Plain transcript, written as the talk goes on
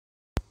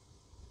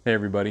Hey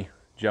everybody,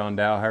 John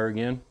Dowhire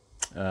again.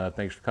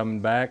 Thanks for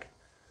coming back.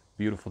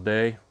 Beautiful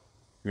day. If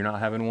you're not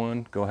having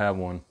one, go have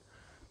one.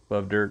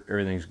 Above dirt,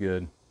 everything's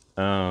good.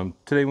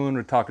 Today we want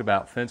to talk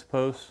about fence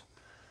posts,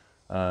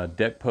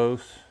 deck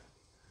posts,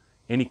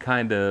 any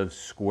kind of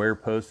square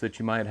posts that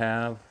you might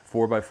have,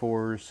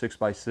 4x4s,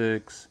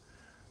 6x6,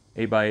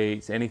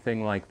 8x8s,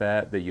 anything like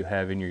that that you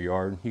have in your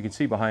yard. You can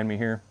see behind me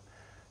here,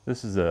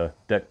 this is a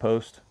deck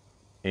post,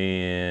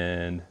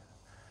 and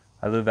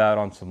I live out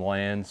on some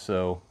land,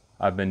 so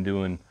I've been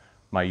doing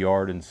my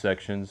yard in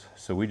sections.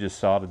 So we just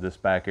sodded this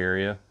back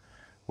area,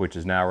 which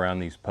is now around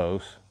these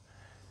posts,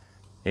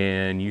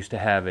 and used to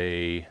have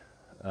a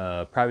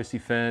privacy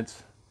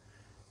fence,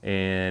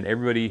 and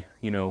everybody,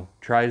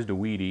 tries to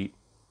weed eat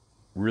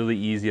really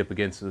easy up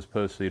against those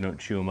posts so you don't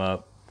chew them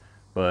up.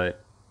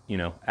 But,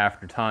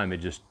 after time, it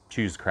just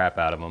chews the crap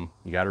out of them.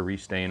 You got to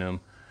restain them.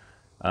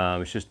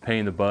 It's just a pain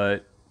in the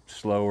butt,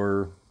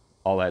 slower,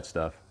 all that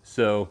stuff.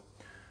 So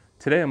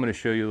today I'm going to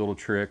show you a little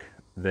trick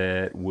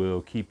that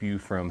will keep you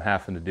from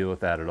having to deal with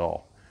that at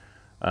all.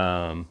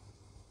 It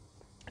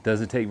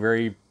doesn't take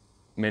very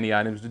many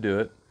items to do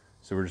it,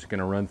 so we're just going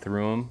to run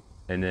through them,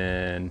 and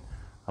then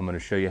I'm going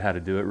to show you how to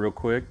do it real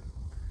quick,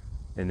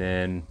 and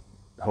then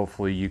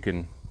hopefully you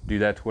can do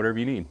that to whatever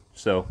you need.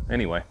 So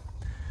anyway,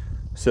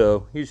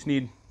 so you just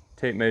need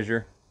tape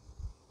measure,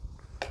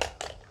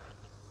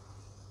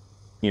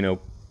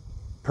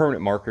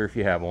 permanent marker if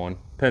you have one.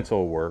 Pencil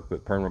will work,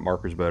 but permanent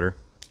marker is better.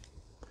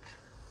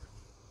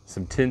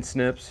 Some tin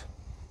snips,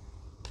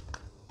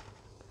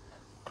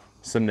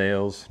 some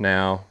nails.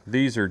 Now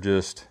these are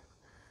just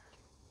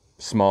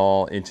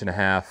small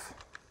 1.5"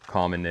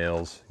 common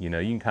nails. You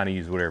can kind of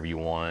use whatever you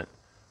want,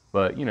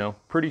 but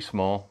pretty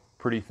small,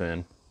 pretty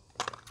thin.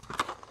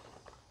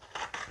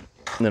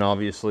 And then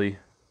obviously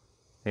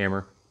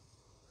hammer.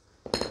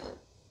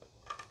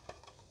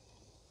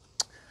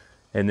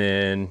 And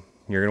then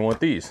you're gonna want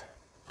these,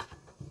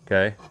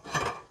 okay?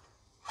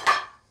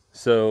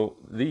 So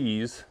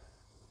these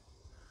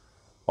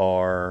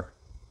are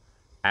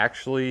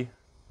actually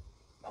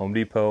Home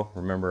Depot.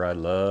 Remember, I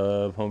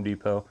love Home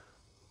Depot.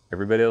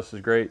 Everybody else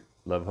is great,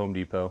 love Home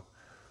Depot.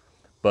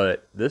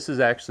 But this is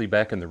actually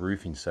back in the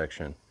roofing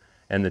section.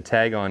 And the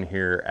tag on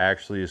here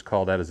actually is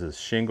called out as a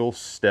shingle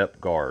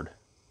step guard.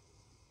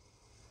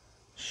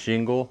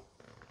 Shingle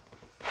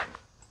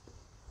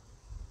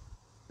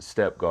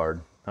step guard.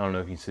 I don't know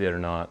if you can see it or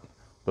not.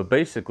 But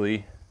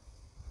basically,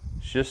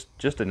 it's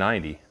just a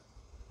 90,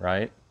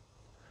 right?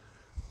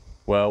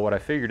 Well, what I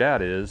figured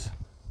out is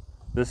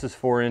this is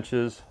 4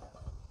 inches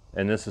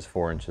and this is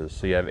 4 inches.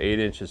 So you have 8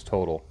 inches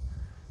total.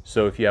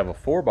 So if you have a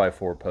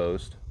 4x4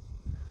 post,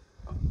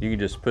 you can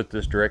just put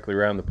this directly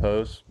around the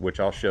post, which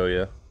I'll show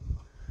you,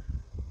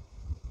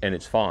 and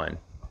it's fine.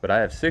 But I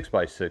have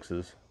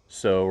 6x6s,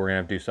 so we're gonna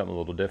have to do something a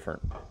little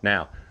different.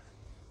 Now,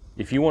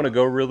 if you want to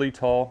go really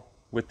tall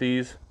with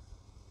these,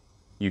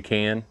 you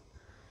can,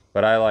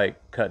 but I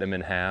like cutting them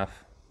in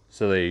half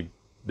so they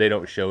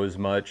don't show as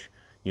much.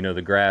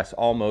 The grass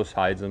almost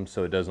hides them,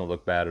 so it doesn't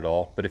look bad at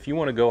all. But if you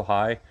want to go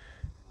high,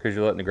 because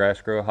you're letting the grass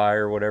grow high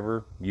or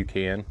whatever, you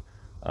can.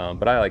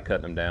 But I like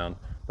cutting them down.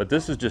 But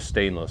this is just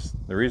stainless.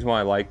 The reason why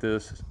I like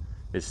this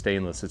is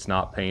stainless. It's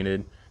not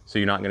painted, so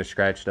you're not going to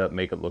scratch it up and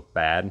make it look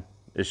bad.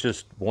 It's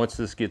just, once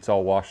this gets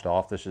all washed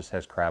off, this just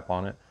has crap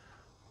on it.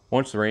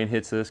 Once the rain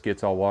hits this,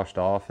 gets all washed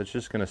off, it's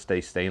just going to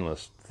stay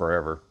stainless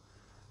forever.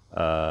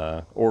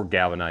 Or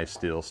galvanized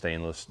steel,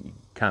 stainless,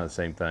 kind of the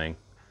same thing.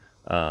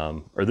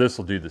 Or this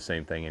will do the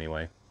same thing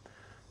anyway.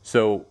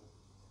 So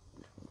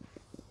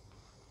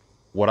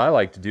what I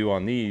like to do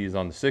on these,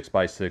 on the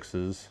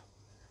 6x6s,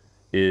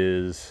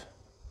 is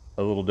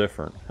a little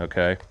different,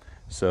 okay?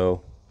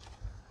 So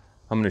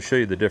I'm going to show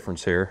you the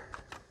difference here.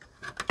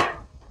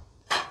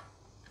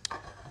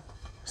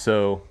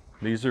 So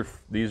these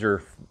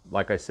are,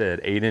 like I said,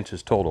 8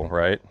 inches total,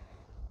 right?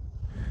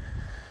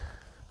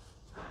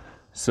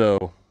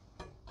 So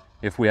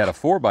if we had a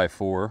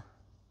 4x4,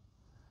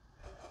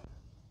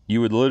 you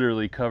would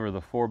literally cover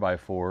the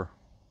 4x4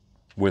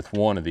 with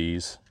one of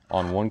these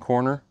on one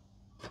corner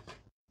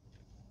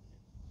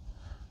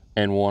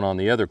and one on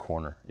the other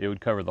corner. It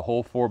would cover the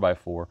whole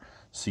 4x4,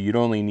 so you'd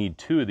only need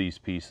 2 of these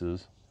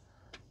pieces.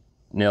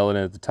 Nail it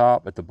at the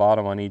top, at the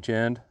bottom on each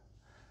end,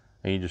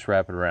 and you just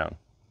wrap it around.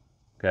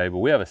 Okay, but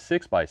we have a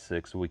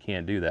 6x6, so we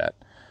can't do that.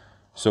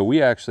 So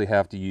we actually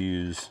have to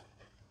use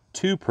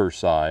 2 per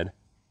side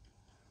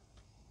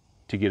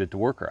to get it to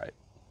work right,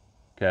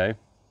 okay?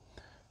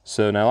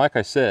 So now, like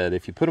I said,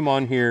 if you put them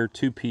on here,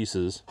 2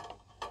 pieces,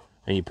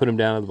 and you put them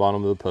down at the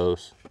bottom of the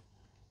post,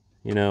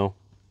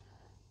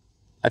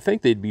 I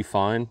think they'd be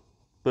fine,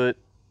 but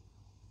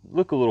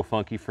look a little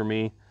funky for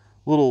me.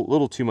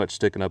 Little too much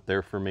sticking up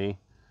there for me.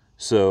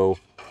 So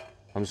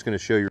I'm just going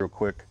to show you real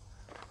quick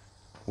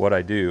what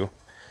I do.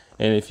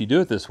 And if you do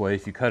it this way,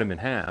 if you cut them in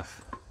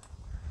half,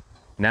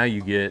 now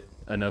you get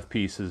enough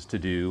pieces to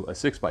do a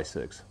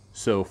 6x6.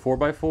 So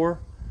 4x4,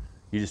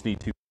 you just need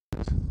 2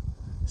 pieces.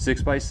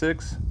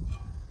 6x6,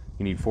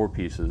 you need 4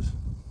 pieces,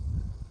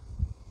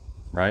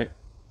 right?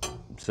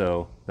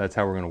 So that's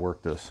how we're going to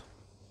work this.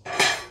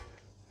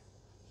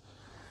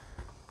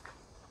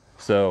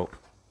 So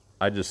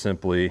I just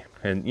simply,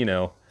 and you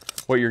know,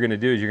 what you're gonna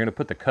do is you're gonna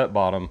put the cut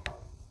bottom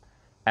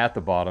at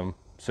the bottom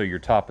so your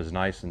top is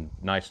nice and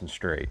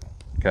straight,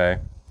 okay?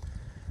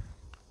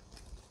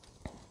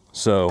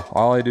 So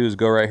all I do is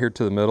go right here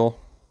to the middle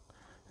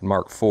and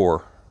mark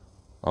 4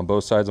 on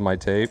both sides of my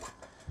tape.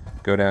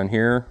 Go down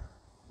here,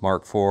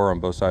 mark 4 on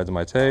both sides of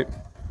my tape.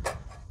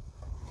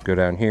 Go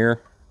down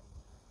here,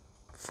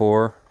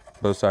 4,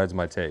 both sides of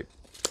my tape.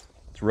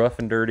 It's rough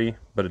and dirty,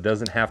 but it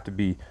doesn't have to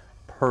be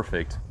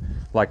perfect.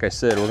 Like I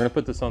said, we're gonna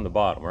put this on the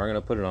bottom. We're not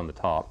gonna put it on the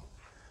top.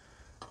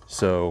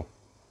 So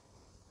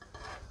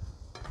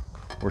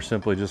we're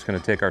simply just gonna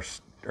take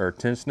our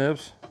tin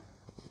snips,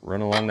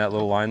 run along that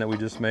little line that we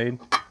just made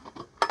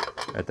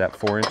at that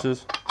 4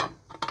 inches.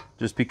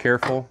 Just be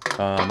careful.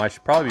 I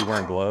should probably be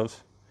wearing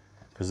gloves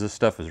because this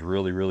stuff is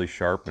really, really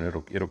sharp and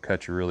it'll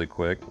cut you really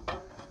quick.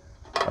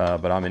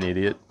 But I'm an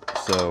idiot,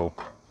 so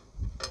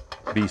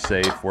be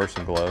safe, wear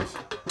some gloves.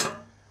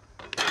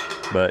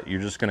 But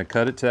you're just gonna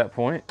cut it to that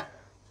point,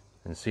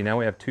 and see, now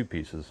we have 2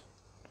 pieces.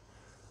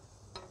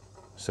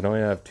 So now we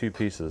have 2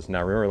 pieces. Now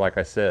remember, like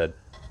I said,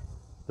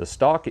 the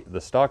stock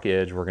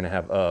edge we're gonna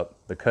have up,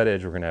 the cut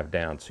edge we're gonna have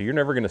down. So you're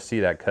never gonna see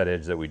that cut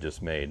edge that we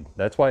just made.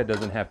 That's why it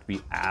doesn't have to be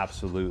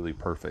absolutely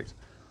perfect.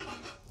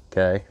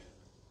 Okay,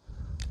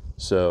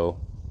 so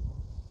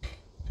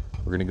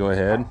we're gonna go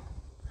ahead.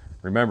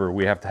 Remember,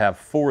 we have to have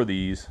 4 of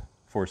these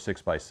for a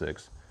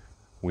 6x6.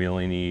 We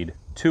only need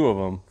 2 of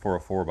them for a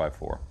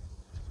 4x4.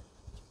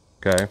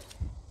 Okay,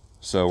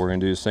 so we're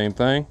gonna do the same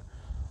thing.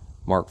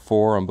 Mark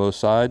 4 on both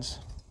sides.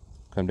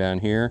 Come down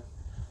here.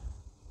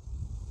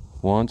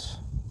 Once,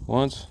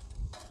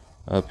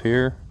 up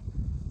here,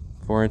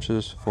 4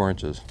 inches, 4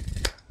 inches.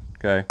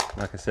 Okay,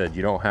 like I said,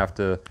 you don't have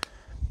to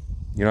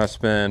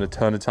spend a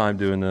ton of time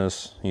doing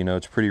this. You know,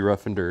 it's pretty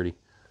rough and dirty,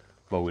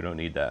 but we don't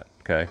need that.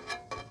 Okay,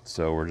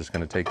 so we're just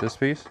gonna take this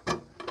piece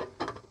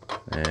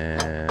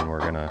and we're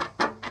gonna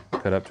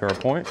cut up to our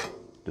point,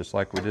 just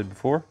like we did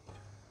before.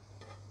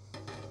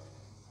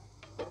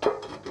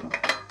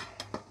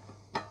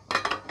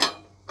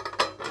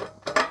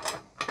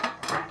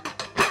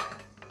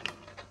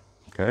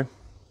 Okay,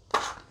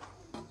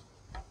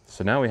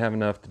 so now we have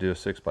enough to do a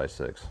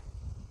 6x6.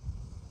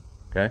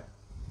 Okay,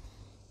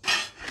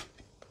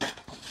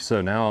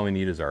 so now all we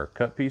need is our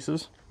cut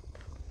pieces,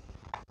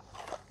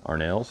 our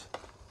nails,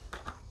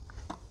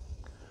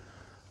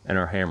 and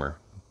our hammer.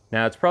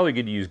 Now it's probably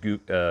good to use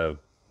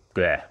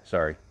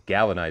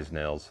galvanized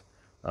nails,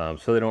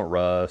 so they don't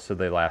rust, so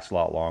they last a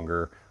lot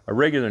longer. A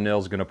regular nail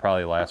is going to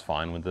probably last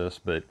fine with this,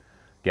 but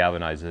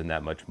galvanized isn't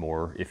that much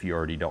more if you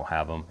already don't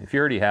have them. If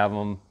you already have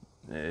them,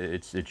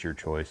 it's your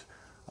choice.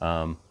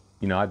 You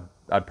know,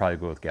 I'd probably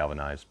go with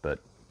galvanized, but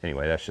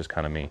anyway, that's just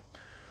kind of me.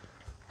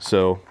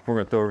 So we're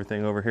gonna throw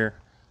everything over here,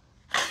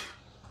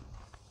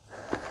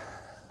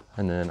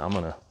 and then I'm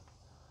gonna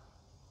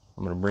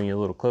bring you a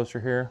little closer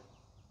here.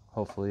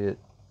 Hopefully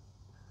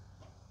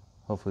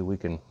we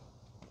can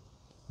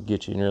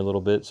get you in here a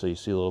little bit so you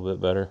see a little bit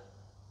better.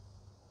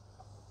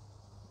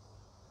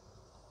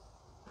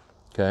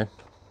 Okay.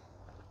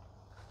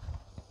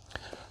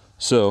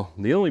 So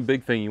the only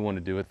big thing you want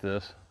to do with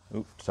this,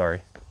 oops,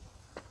 sorry.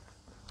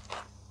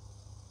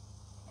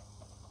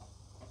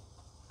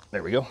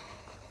 There we go.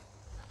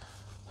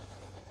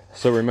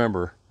 So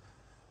remember,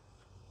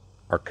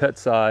 our cut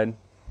side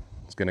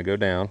is going to go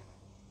down.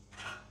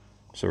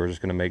 So we're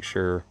just going to make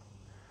sure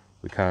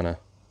we kind of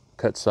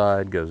cut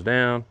side goes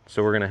down.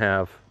 So we're going to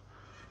have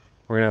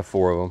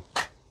 4 of them.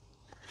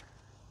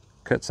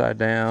 Cut side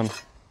down.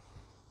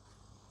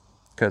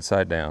 Cut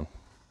side down.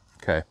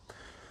 Okay.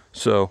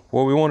 So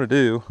what we want to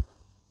do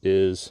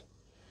is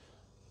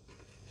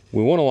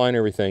we want to line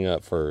everything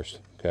up first,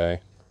 okay?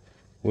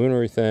 We want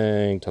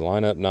everything to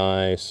line up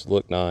nice,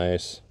 look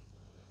nice,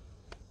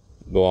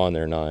 go on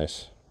there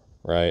nice,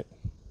 right?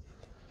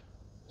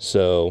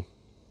 So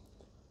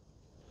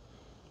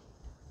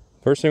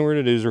first thing we're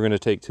going to do is we're going to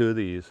take 2 of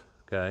these,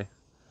 okay?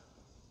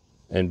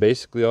 And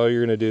basically all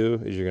you're going to do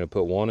is you're going to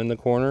put one in the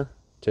corner,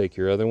 take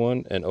your other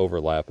one and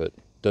overlap it.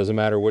 Doesn't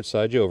matter which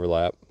side you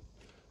overlap,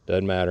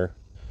 doesn't matter.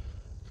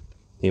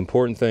 The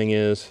important thing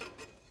is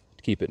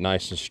to keep it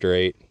nice and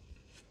straight.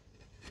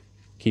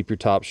 Keep your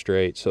top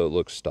straight so it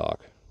looks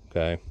stock,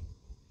 okay?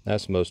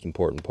 That's the most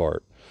important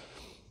part.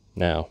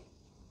 Now,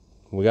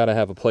 we got to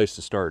have a place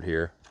to start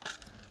here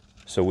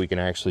so we can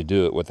actually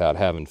do it without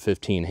having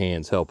 15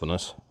 hands helping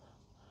us.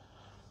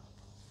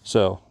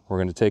 So we're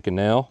going to take a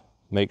nail,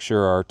 make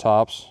sure our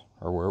tops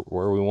are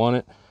where we want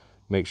it,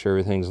 make sure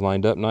everything's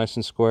lined up nice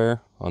and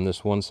square on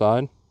this one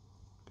side,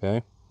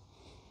 okay?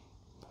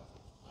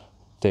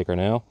 Take our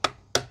nail.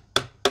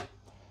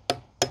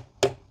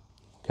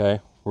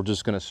 Okay, we're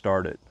just going to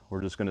start it. We're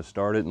just going to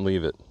start it and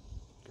leave it,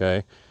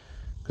 okay?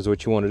 Because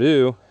what you want to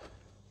do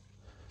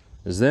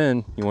is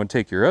then you want to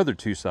take your other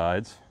 2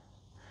 sides.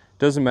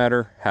 Doesn't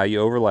matter how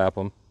you overlap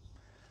them.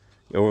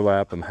 You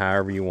overlap them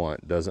however you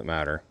want. Doesn't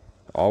matter.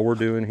 All we're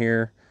doing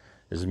here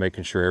is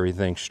making sure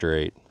everything's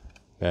straight,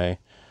 okay?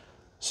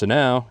 So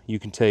now you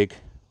can take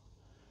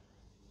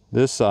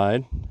this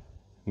side,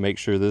 make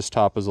sure this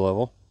top is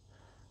level,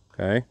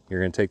 Okay, you're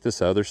going to take this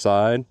other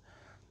side,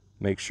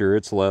 make sure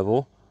it's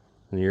level,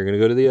 and you're going to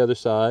go to the other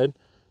side,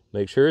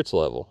 make sure it's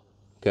level.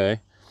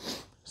 Okay,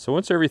 so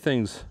once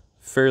everything's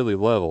fairly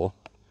level,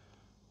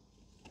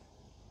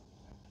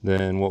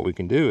 then what we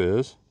can do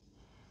is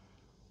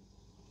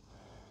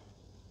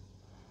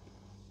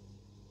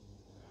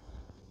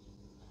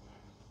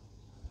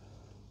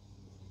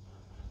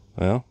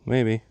well,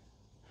 maybe.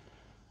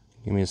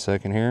 Give me a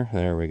second here.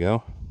 There we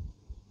go.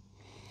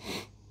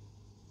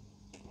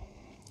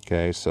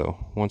 Okay, so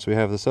once we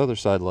have this other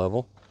side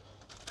level,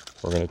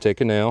 we're going to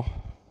take a nail.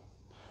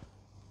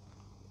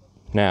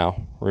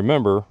 Now,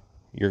 remember,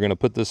 you're going to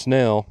put this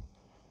nail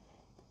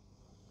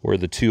where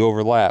the two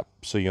overlap,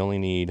 so you only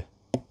need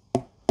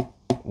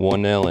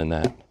one nail in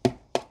that.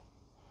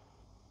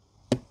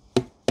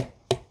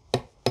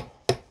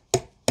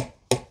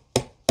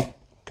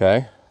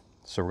 Okay,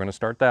 so we're going to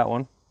start that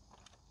one.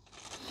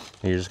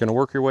 And you're just going to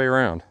work your way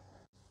around.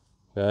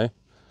 Okay,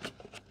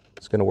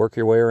 it's going to work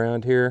your way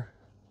around here.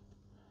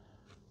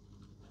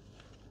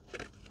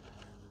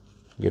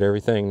 Get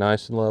everything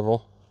nice and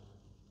level.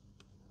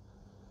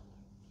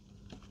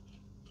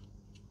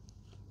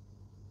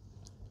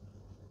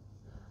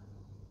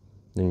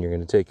 Then you're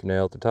going to take your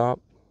nail at the top.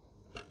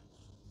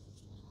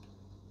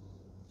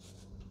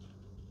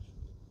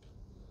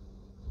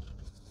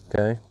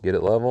 Okay, get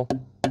it level.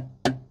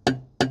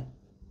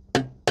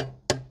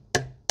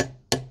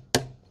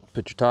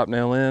 Put your top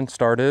nail in,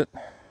 start it.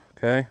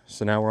 Okay,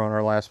 so now we're on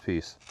our last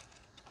piece.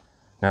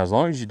 Now, as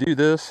long as you do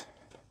this,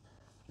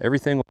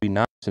 everything will be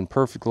nice and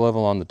perfect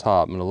level on the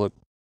top. I'm going to look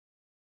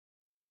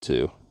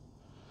to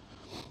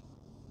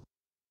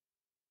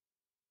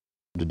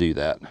do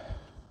that.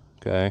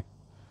 Okay.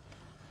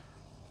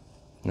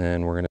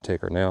 Then we're going to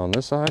take our nail on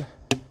this side.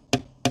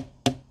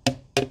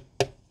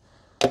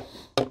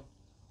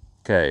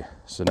 Okay,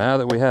 so now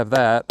that we have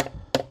that,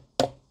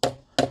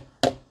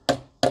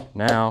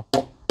 now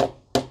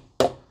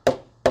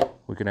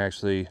we can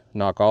actually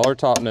knock all our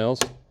top nails.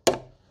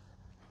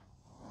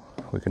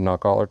 We can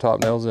knock all our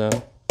top nails in.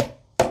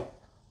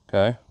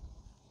 Okay.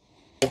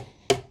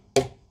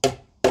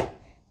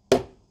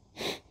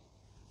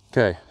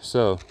 Okay,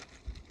 so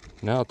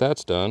now that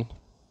that's done,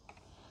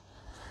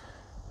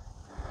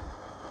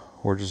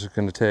 we're just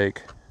going to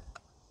take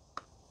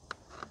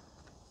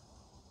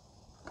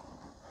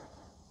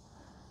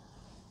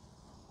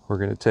we're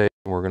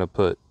going to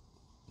put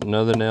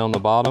another nail on the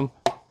bottom,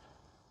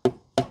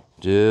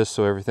 just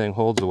so everything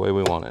holds the way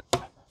we want it.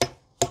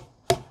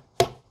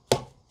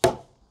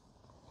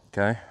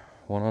 Okay,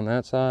 one on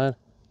that side.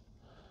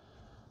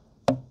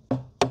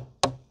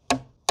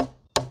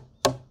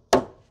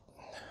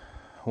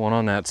 One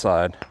on that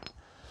side.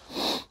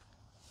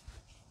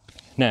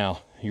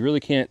 Now, you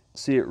really can't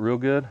see it real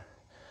good,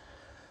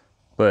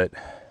 but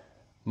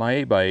my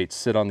 8x8s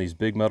sit on these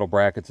big metal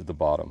brackets at the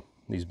bottom.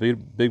 These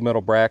big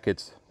metal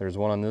brackets, there's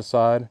one on this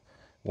side,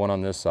 one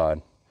on this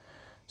side.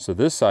 So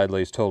this side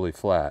lays totally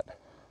flat,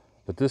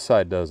 but this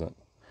side doesn't.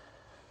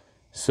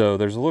 So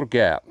there's a little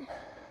gap.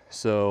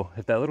 So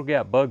if that little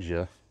gap bugs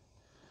you,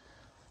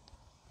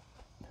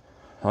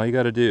 all you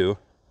got to do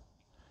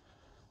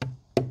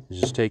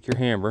is just take your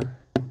hammer,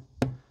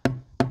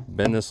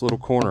 bend this little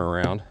corner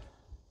around,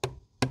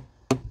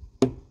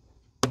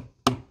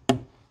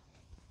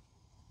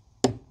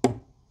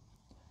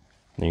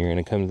 then you're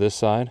going to come to this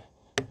side,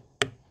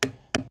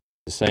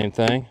 the same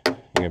thing, you're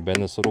going to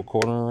bend this little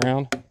corner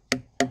around,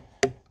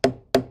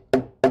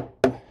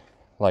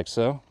 like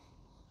so.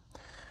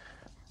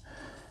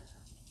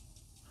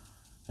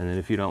 And then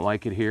if you don't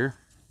like it here,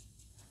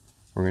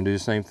 we're going to do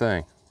the same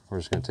thing. We're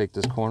just going to take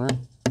this corner,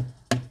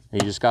 and you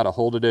just got to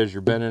hold it as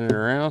you're bending it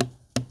around.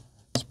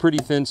 It's pretty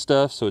thin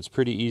stuff, so it's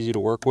pretty easy to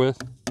work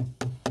with.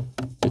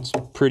 It's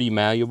pretty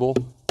malleable,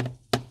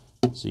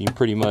 so you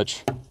pretty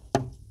much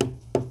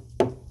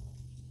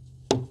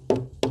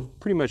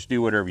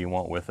do whatever you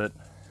want with it.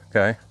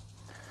 Okay.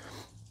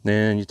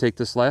 Then you take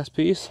this last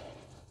piece,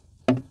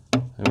 and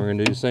we're going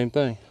to do the same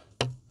thing.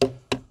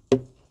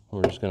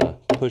 We're just going to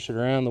push it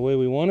around the way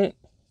we want it.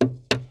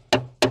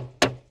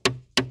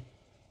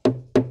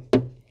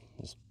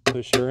 Just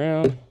push it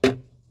around.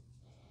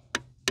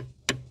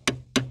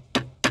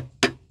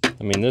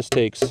 I mean, this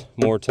takes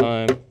more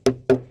time.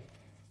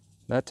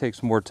 That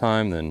takes more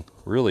time than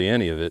really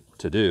any of it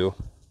to do.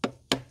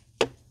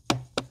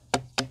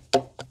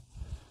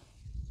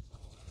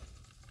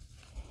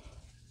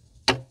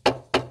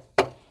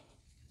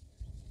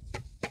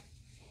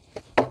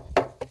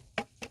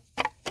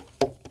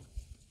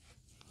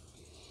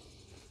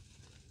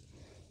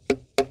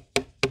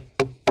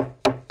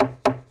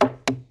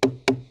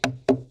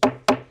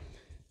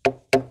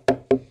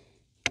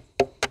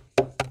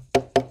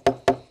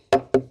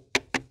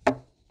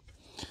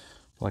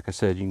 Like I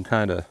said, you can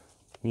kind of,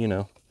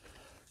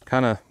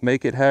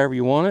 make it however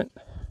you want it.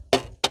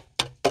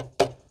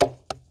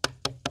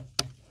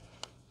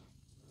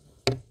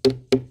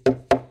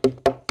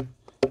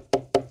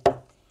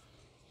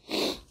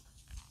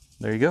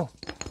 There you go.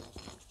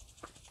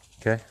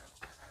 Okay.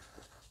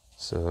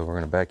 So we're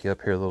going to back you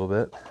up here a little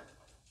bit.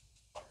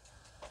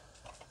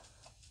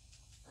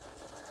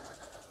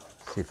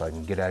 See if I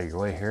can get out of your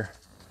way here.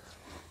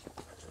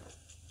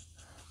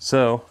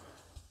 So,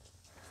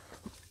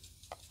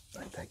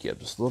 let me back you up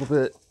just a little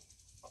bit.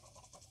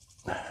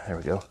 There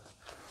we go.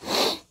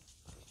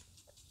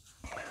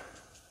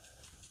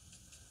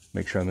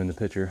 Make sure I'm in the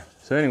picture.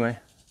 So anyway,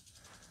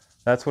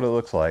 that's what it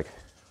looks like.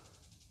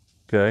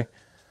 Okay.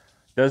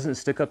 Doesn't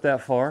stick up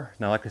that far.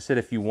 Now, like I said,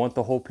 if you want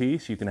the whole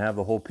piece, you can have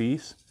the whole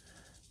piece.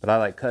 But I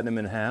like cutting them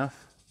in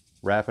half,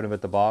 wrapping them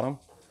at the bottom,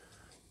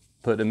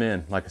 putting them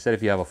in. Like I said,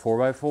 if you have a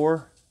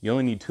 4x4, you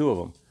only need 2 of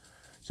them.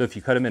 So if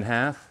you cut them in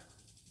half,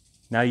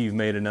 now you've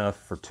made enough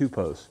for 2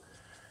 posts.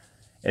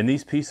 And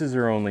these pieces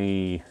are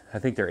only, I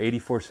think they're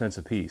 84 cents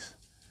a piece.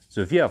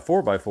 So if you have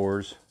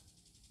 4x4s,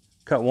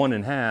 cut one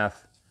in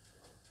half,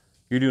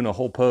 you're doing a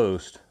whole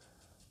post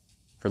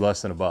for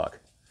less than $1.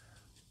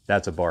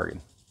 That's a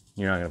bargain.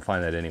 You're not gonna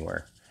find that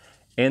anywhere.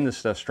 And this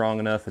stuff's strong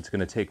enough, it's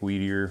gonna take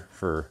weed eater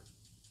for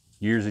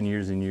years and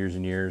years and years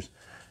and years.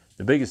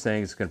 The biggest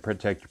thing is it's gonna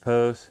protect your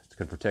post, it's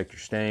gonna protect your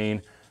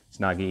stain, it's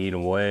not gonna eat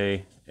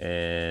away,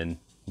 and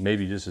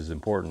maybe just as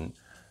important,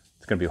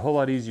 it's gonna be a whole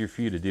lot easier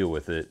for you to deal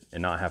with it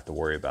and not have to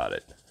worry about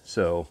it.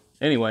 So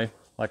anyway,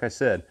 like I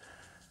said,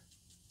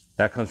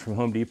 that comes from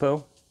Home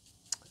Depot.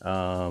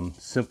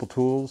 Simple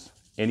tools,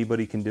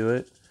 anybody can do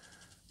it.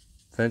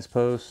 Fence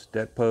posts,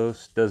 deck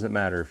posts, doesn't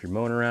matter. If you're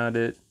mowing around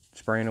it,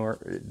 spraying, or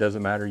it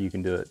doesn't matter, you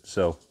can do it.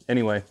 So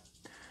anyway,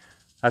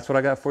 that's what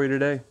I got for you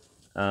today.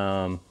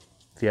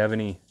 If you have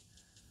any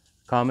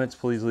comments,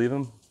 please leave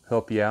them,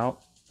 help you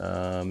out.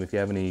 If you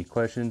have any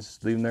questions,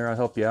 leave them there, I'll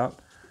help you out.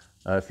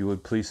 If you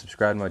would, please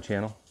subscribe to my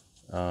channel.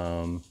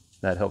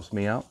 That helps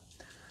me out.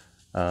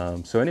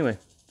 So anyway,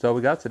 that's all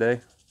we got today.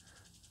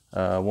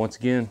 Once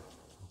again,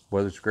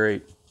 weather's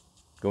great.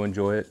 Go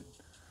enjoy it.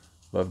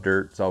 Love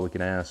dirt, it's all we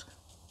can ask.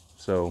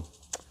 So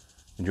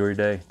enjoy your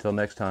day. Till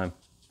next time,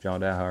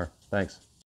 John Dahauer. Thanks.